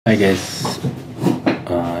Hi guys,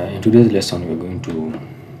 in today's lesson we're going to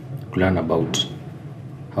learn about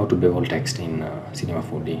how to bevel text in Cinema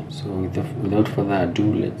 4D. So without further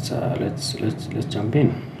ado, let's jump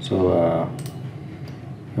in. So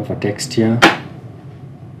you have a text here.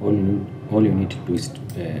 All you need to do is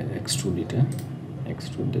extrude it.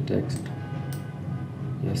 Extrude the text.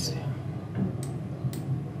 Yes.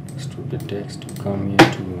 Extrude the text to come here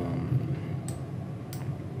to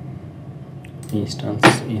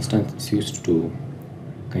instance is used to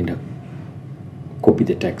kind of copy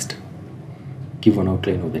the text, give an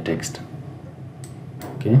outline of the text.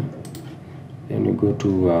 Okay, then you go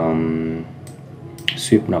to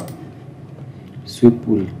sweep. Now sweep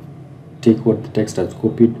will take what the text has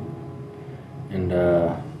copied and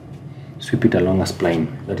sweep it along a spline.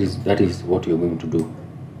 That is what you're going to do.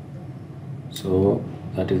 So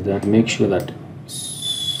that is that. Make sure that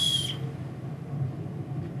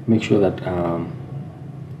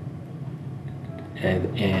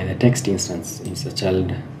the text instance is a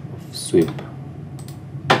child of sweep.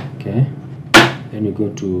 Okay, then you go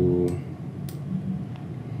to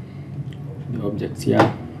the objects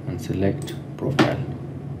here and select profile.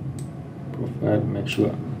 Make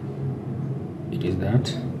sure it is that.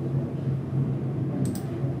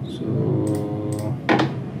 So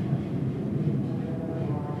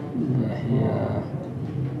here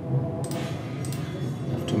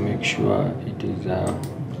to make sure it is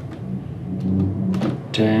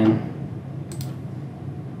 10,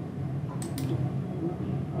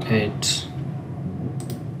 8,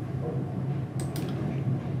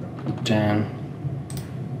 10,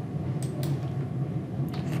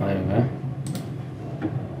 5,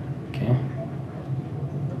 okay,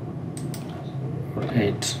 or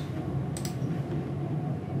 8.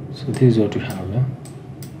 So this is what you have.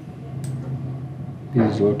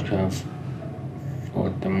 This is what you have for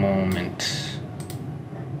the moment.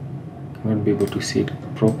 Cannot be able to see it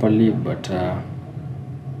properly, but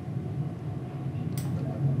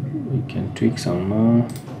we can tweak some more.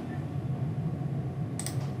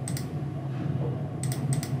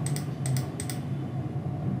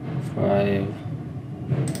 Five.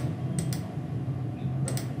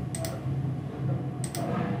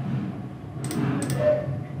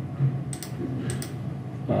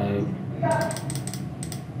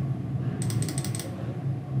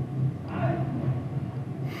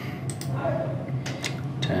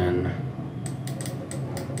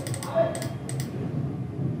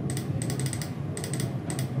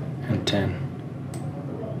 And 10.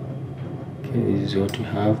 Okay, this is what you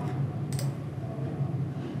have.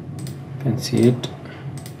 You can see it.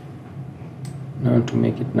 Now to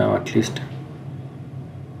make it now at least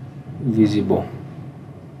visible.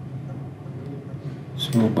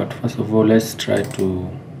 So, but first of all, let's try to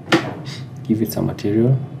give it some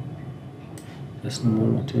material. Just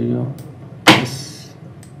normal material. Yes,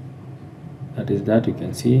 that is that. You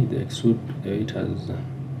can see the extrude, it has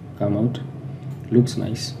come out. Looks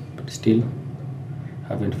nice, but still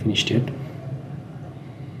haven't finished yet.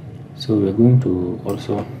 So we're going to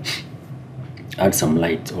also add some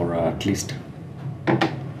light, or at least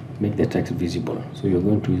make the text visible. So you're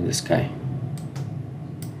going to use the sky.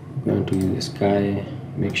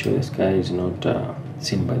 Make sure the sky is not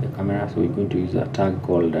seen by the camera. So we're going to use a tag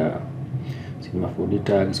called Cinema 4D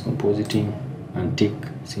tags compositing and tick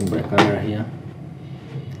seen by camera here.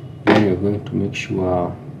 Then you're going to make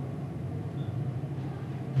sure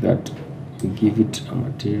that you give it a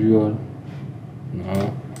material.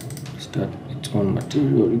 Now start its own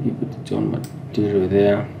material. You give it its own material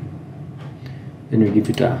there. Then you give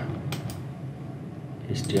it a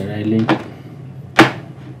HDRI link.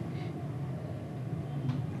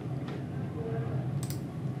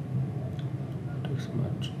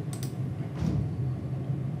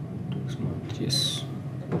 Yes.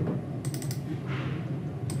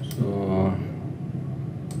 So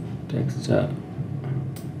texture,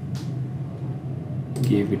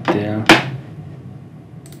 give it there.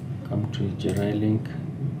 Come to HDRI link.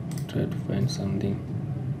 Try to find something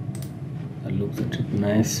that looks a bit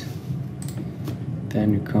nice.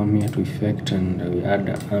 Then you come here to effect and we add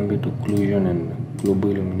ambient occlusion and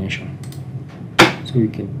global illumination, so you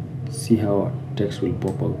can see how our text will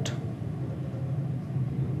pop out.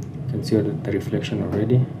 You can see the reflection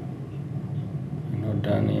already. I'm not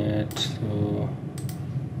done yet, so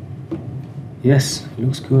yes, it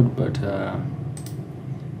looks good, but I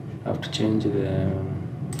have to change the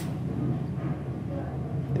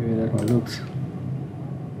way that one looks.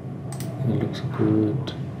 It looks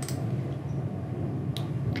good.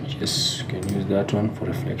 Yes, you can use that one for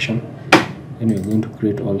reflection. Then we're going to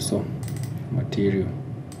create also material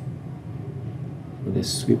with a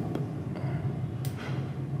sweep.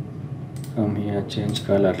 come here, change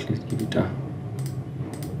color, at least give it a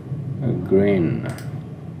grain.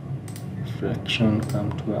 Reflection,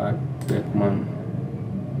 come to Art Beckman.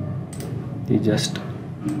 They just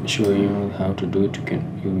show you how to do it.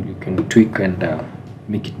 You can tweak and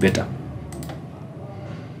make it better.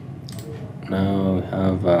 Now we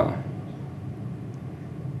have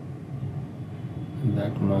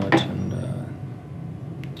that much, and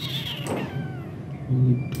we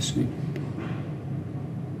need to sweep.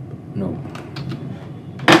 No,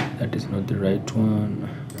 that is not the right one.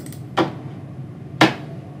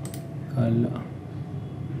 Color.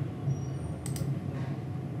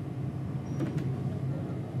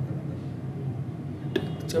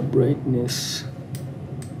 Texture, brightness,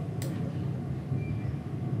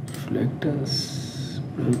 reflectors,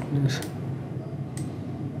 brightness.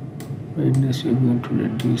 Brightness, we're going to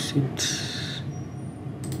reduce it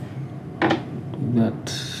to that.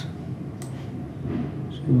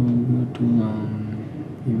 So we'll go to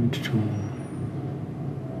give it to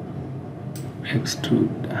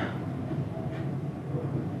extrude.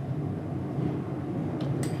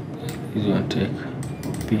 This one, take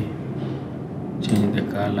copy, change the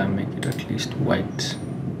color, make it at least white.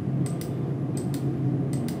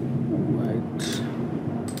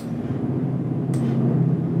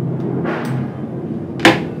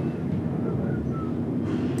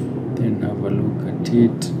 Then have a look at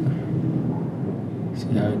it,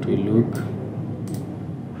 see how it will look.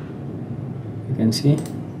 You can see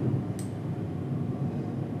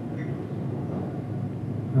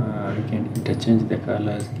you can interchange the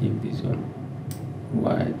colors, give this one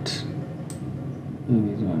white, give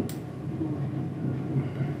this one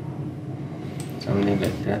something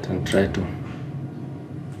like that, and try to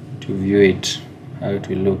view it, how it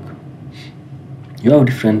will look. You have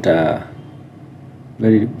different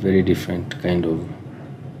very different kind of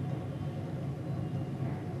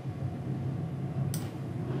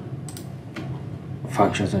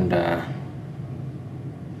functions, and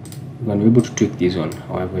you can be able to tweak this one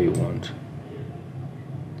however you want.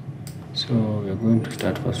 So we're going to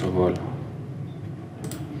start first of all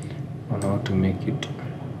on how to make it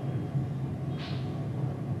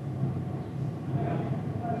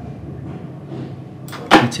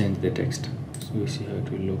change the text, so we see how it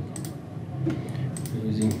will look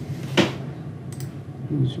using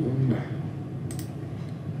this one.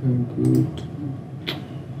 Good.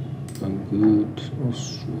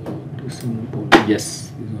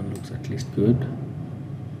 Yes, this one looks at least good.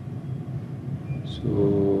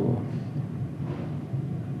 So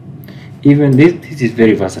even this is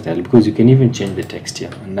very versatile, because you can even change the text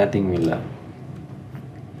here and nothing will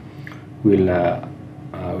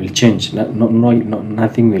change.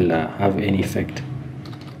 Nothing will have any effect,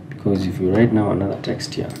 because if you write now another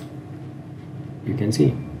text here, you can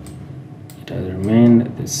see it has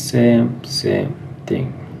remained the same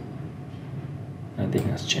thing. Nothing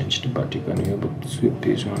has changed, but you can be able to sweep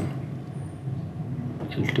this one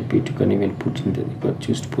a little bit. You can even put in you can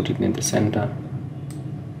choose to put it in the center.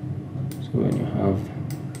 So when you have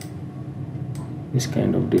this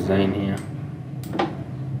kind of design here,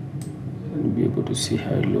 you'll be able to see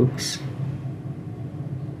how it looks.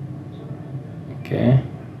 Okay,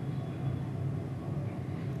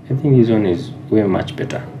 I think this one is way much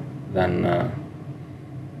better than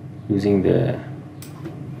using the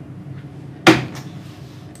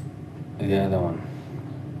other one,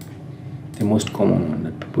 the most common one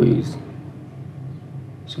that people use.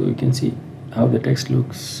 So you can see how the text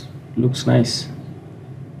looks nice.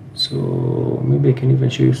 So maybe I can even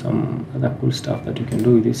show you some other cool stuff that you can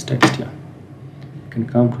do with this text here. You can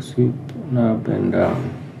come to sweep knob and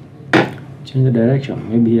change the direction.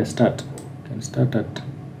 Maybe here start. You can start at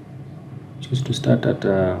choose a start at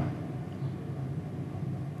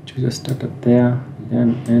there,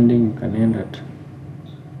 then ending. You can end at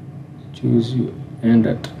choose you end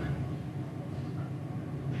at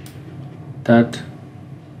that.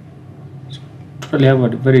 So totally have a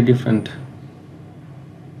very different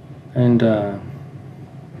and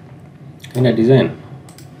design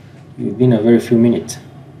within a very few minutes.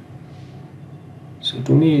 So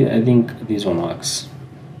to me, I think this one works.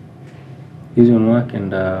 This one works,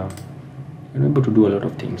 and I'm able to do a lot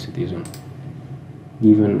of things with this one.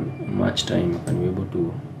 Given much time, I can be able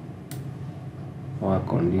to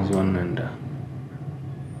work on this one and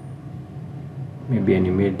maybe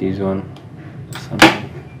animate this one or something.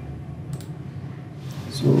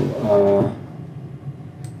 So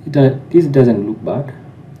this doesn't look bad.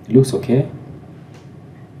 It looks okay.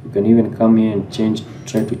 You can even come here and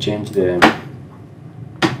try to change this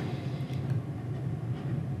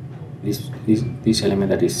element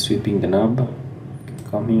that is sweeping the knob. You can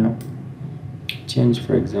come here, change,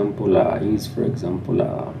 for example, use for example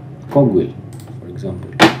cogwheel, for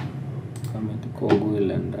example. Come into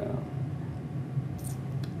cogwheel and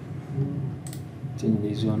change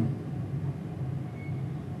this one.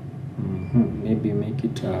 Maybe make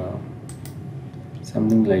it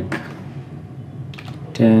something like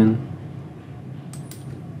 10,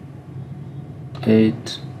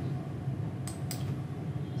 8,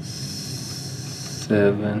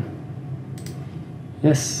 7.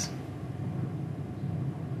 Yes,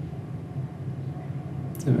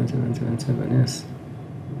 7, 7, 7, 7. Yes,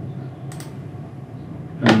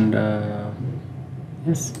 and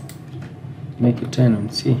yes, make it 10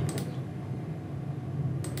 and see.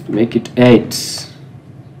 Make it 8.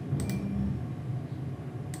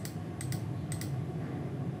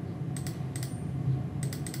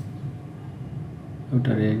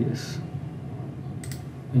 Outer radius.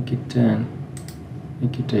 Make it 10.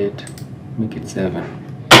 Make it 8. Make it 7.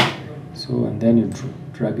 So, and then you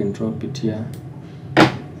drag and drop it here.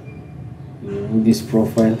 You remove this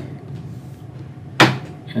profile,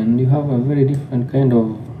 and you have a very different kind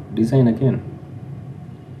of design again,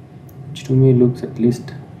 which to me looks, at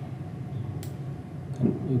least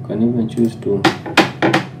you can even choose to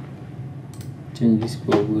change this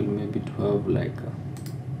cogwheel maybe to have like a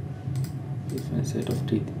different set of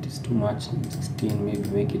teeth. It is too much, 16, maybe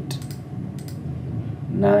make it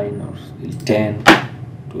 9 or 10.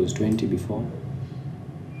 It was 20 before,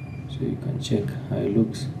 so you can check how it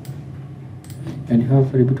looks. And you have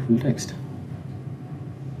very beautiful text.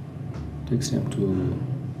 Takes time to,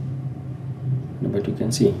 but you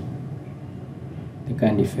can see the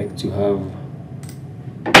kind of effects you have.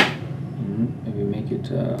 Maybe make it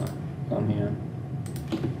come here.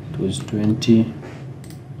 It was 20.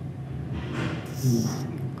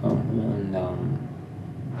 Come here and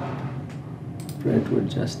try to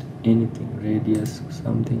adjust anything, radius,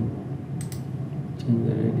 something. Change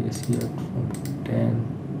the radius here from 10.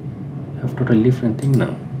 You have totally different thing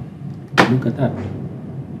now. Look at that.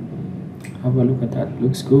 Have a look at that.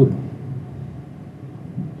 Looks good.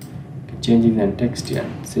 You can change even text here.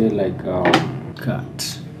 Say like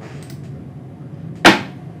cut.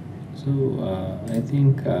 So I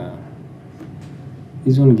think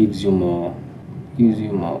this one gives you more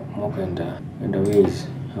kind of ways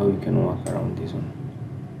how you can work around this one.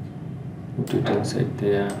 Put it inside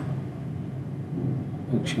there.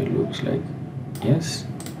 Actually looks like, yes,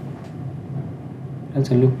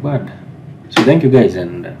 doesn't look bad. So thank you guys,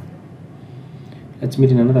 and let's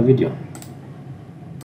meet in another video.